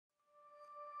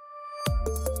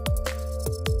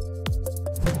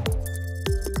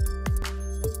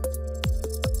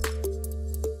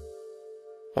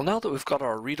Well, now that we've got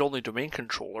our read-only domain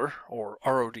controller, or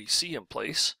RODC, in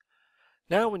place,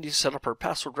 now we need to set up our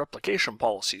password replication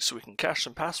policy so we can cache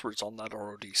some passwords on that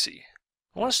RODC.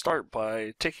 I want to start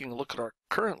by taking a look at our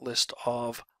current list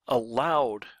of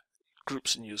allowed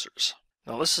groups and users.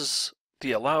 Now this is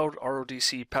the allowed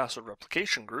RODC password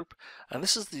replication group, and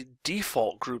this is the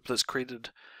default group that's created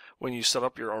when you set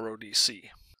up your RODC.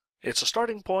 It's a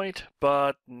starting point,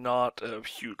 but not a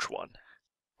huge one.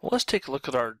 Well, let's take a look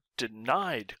at our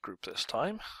denied group this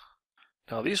time.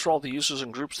 Now these are all the users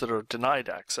and groups that are denied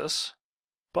access,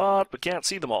 but we can't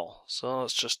see them all. So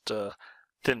let's just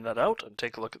thin that out and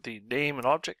take a look at the name and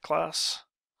object class.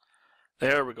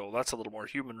 There we go, that's a little more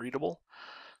human readable.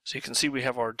 So you can see we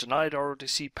have our denied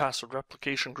RODC password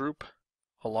replication group,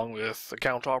 along with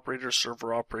account operators,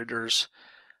 server operators,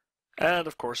 and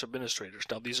of course administrators.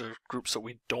 Now these are groups that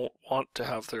we don't want to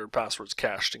have their passwords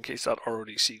cached in case that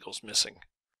RODC goes missing.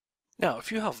 Now,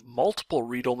 if you have multiple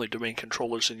read-only domain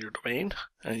controllers in your domain,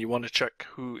 and you want to check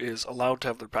who is allowed to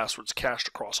have their passwords cached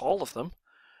across all of them,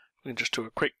 we can just do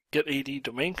a quick get AD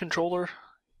domain controller,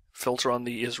 filter on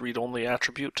the is read-only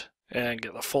attribute, and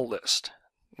get the full list.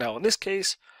 Now, in this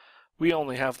case, we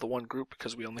only have the one group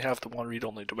because we only have the one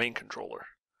read-only domain controller.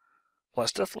 Well,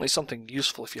 that's definitely something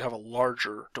useful if you have a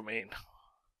larger domain.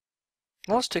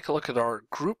 Now let's take a look at our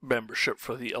group membership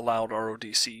for the allowed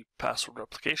RODC password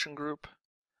replication group.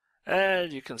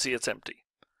 And you can see it's empty,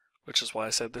 which is why I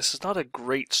said this is not a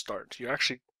great start. You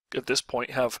actually, at this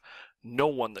point, have no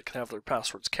one that can have their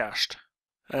passwords cached.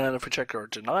 And if we check our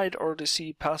denied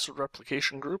RODC password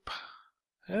replication group,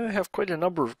 we have quite a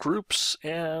number of groups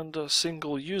and a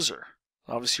single user.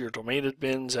 Obviously, your domain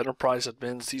admins, enterprise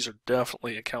admins, these are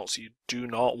definitely accounts you do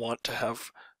not want to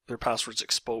have their passwords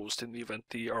exposed in the event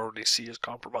the RODC is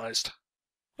compromised.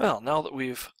 Well, now that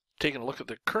we've taken a look at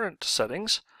the current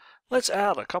settings, let's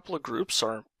add a couple of groups,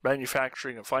 our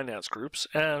manufacturing and finance groups,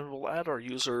 and we'll add our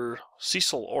user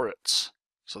Cecil Oritz.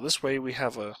 So this way we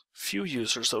have a few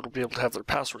users that will be able to have their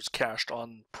passwords cached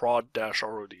on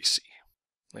prod-RODC.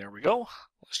 There we go.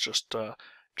 Let's just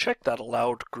check that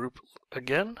allowed group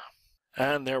again.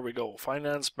 And there we go.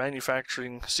 Finance,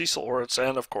 manufacturing, Cecil Oritz,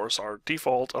 and of course our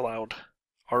default allowed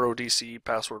RODC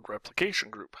password replication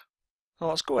group. Now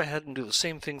let's go ahead and do the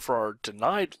same thing for our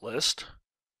denied list.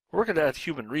 We're going to add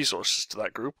human resources to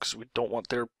that group because we don't want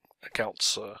their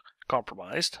accounts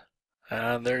compromised.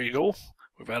 And there you go.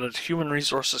 We've added human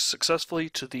resources successfully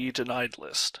to the denied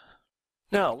list.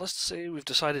 Now, let's say we've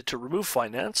decided to remove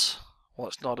finance. Well,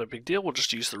 it's not a big deal. We'll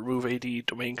just use the remove AD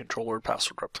domain controller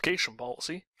password replication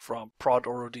policy from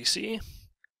prod-RODC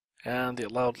and the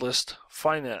allowed list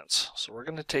finance. So we're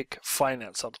going to take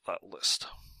finance out of that list.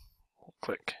 We'll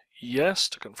click yes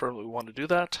to confirm that we want to do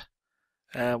that.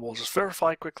 And we'll just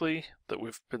verify quickly that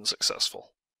we've been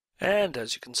successful. And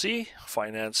as you can see,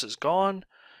 finance is gone,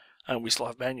 and we still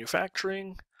have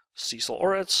manufacturing, Cecil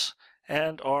Oritz,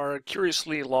 and our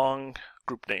curiously long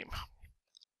group name.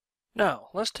 Now,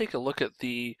 let's take a look at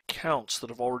the accounts that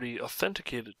have already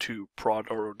authenticated to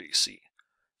prod-RODC.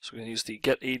 So we're going to use the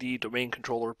get AD domain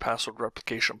controller password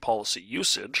replication policy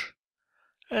usage,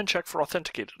 and check for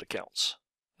authenticated accounts.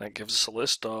 That gives us a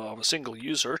list of a single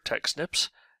user, TechSnips,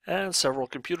 and several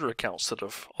computer accounts that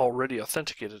have already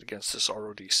authenticated against this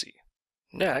RODC.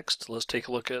 Next, let's take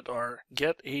a look at our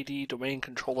get AD domain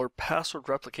controller password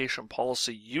replication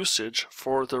policy usage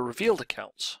for the revealed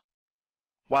accounts.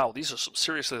 Wow, these are some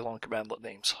seriously long commandlet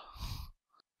names.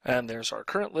 And there's our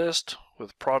current list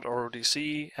with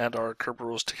prod-RODC and our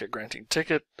Kerberos ticket granting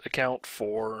ticket account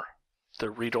for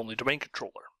the read-only domain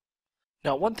controller.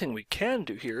 Now, one thing we can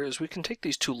do here is we can take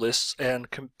these two lists and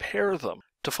compare them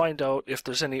to find out if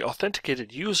there's any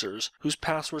authenticated users whose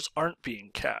passwords aren't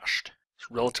being cached. It's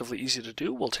relatively easy to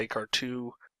do. We'll take our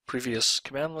two previous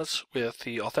commandlets with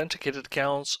the authenticated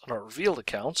accounts and our revealed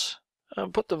accounts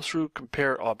and put them through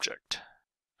compare object.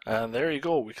 And there you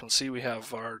go. We can see we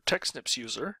have our TechSnips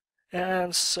user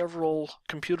and several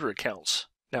computer accounts.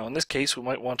 Now in this case we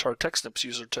might want our TechSnips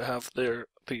user to have the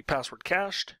password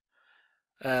cached,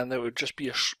 and that would just be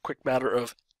a quick matter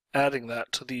of adding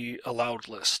that to the allowed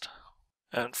list.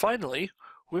 And finally,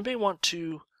 we may want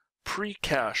to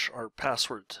pre-cache our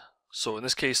password. So in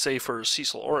this case, say for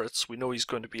Cecil Oritz, we know he's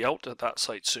going to be out at that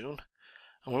site soon,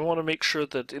 and we want to make sure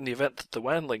that in the event that the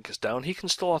WAN link is down, he can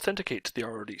still authenticate to the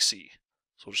RODC.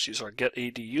 So we'll just use our get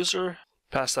AD user,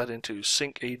 pass that into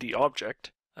sync AD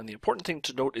object, and the important thing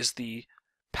to note is the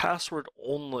password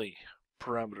only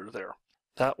parameter there.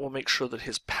 That will make sure that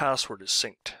his password is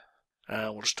synced.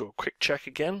 And we'll just do a quick check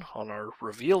again on our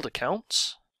revealed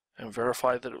accounts. and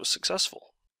verify that it was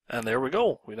successful. And there we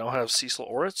go. We now have Cecil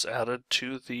Oritz added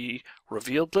to the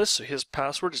revealed list, so his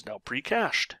password is now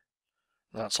pre-cached.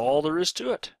 That's all there is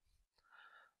to it.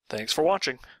 Thanks for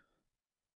watching.